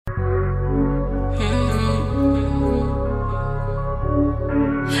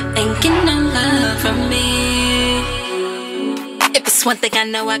It's one thing I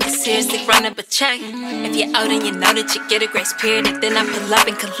know, I can seriously run up a check. If you're out and you know that you get a grace period, and then I pull up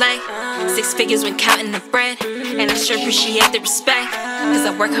and collect 6 figures when counting the bread. And I sure appreciate the respect, cause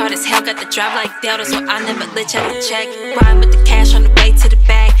I work hard as hell, got the drive like Delta, so I never let you check. Riding with the cash on the way to the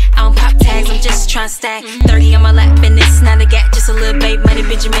bag. I don't pop tags, I'm just trying to stack 30 on my lap, and it's not a gap, just a little babe money,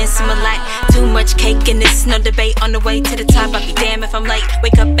 Benjamin in my lap. Too much cake and it's no debate. On the way to the top, I'll be damn if I'm late.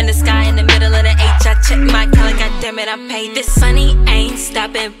 Wake up in the sky in the middle of the H, I check my color, goddammit, I'm paid. This money ain't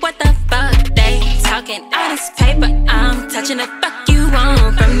stopping, what the fuck they talking? All this paper, I'm touching the fuck you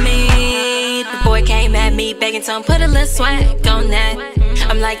want from me. The boy came at me begging, so put a little swag on that.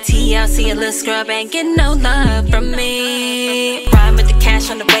 I'm like TLC, a little scrub, ain't getting no love from me. Riding with the cash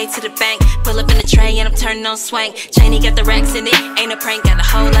on the way to the bank. Pull up in the tray and I'm turning on swank. Chaney got the racks in it, ain't a prank. Got a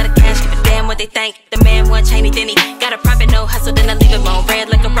whole lot of cash, give a damn what they think. The man want Chaney, then he got a profit, no hustle, then I leave him on red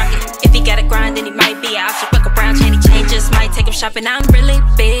like a rocket. If he got a grind, then he might be out. Should fuck around, Chaney chain just might take him shopping. I'm really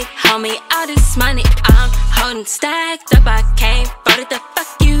big, homie, all this money I'm holding stacked up. I can't vote it, the fuck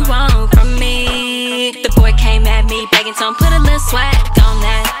you want from me. The boy came at me begging, so put a little swag on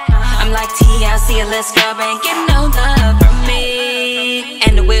that. I'm like TLC, a little scrub, ain't getting no love from me.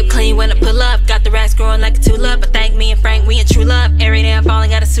 And the whip clean when I pull up, got the racks growing like a tulip. But thank me and Frank, we in true love. Every day I'm falling,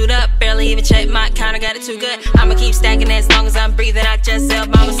 gotta suit up. Barely even check my counter, got it too good. I'ma keep stacking as long as I'm breathing. I just sell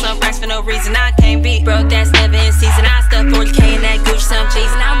mama some racks for no reason. I can't be broke, that's never in season. I stuff 40K in that Gucci, some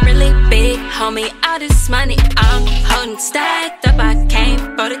cheese. And I'm really big, homie, all this money I'm holding stacked up. I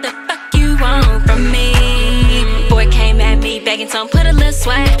can't vote it, the fuck you want from me. Boy came at me begging, so put a little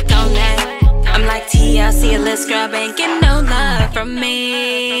swag on that. I'm like TLC, a little scrub, ain't getting no love from me.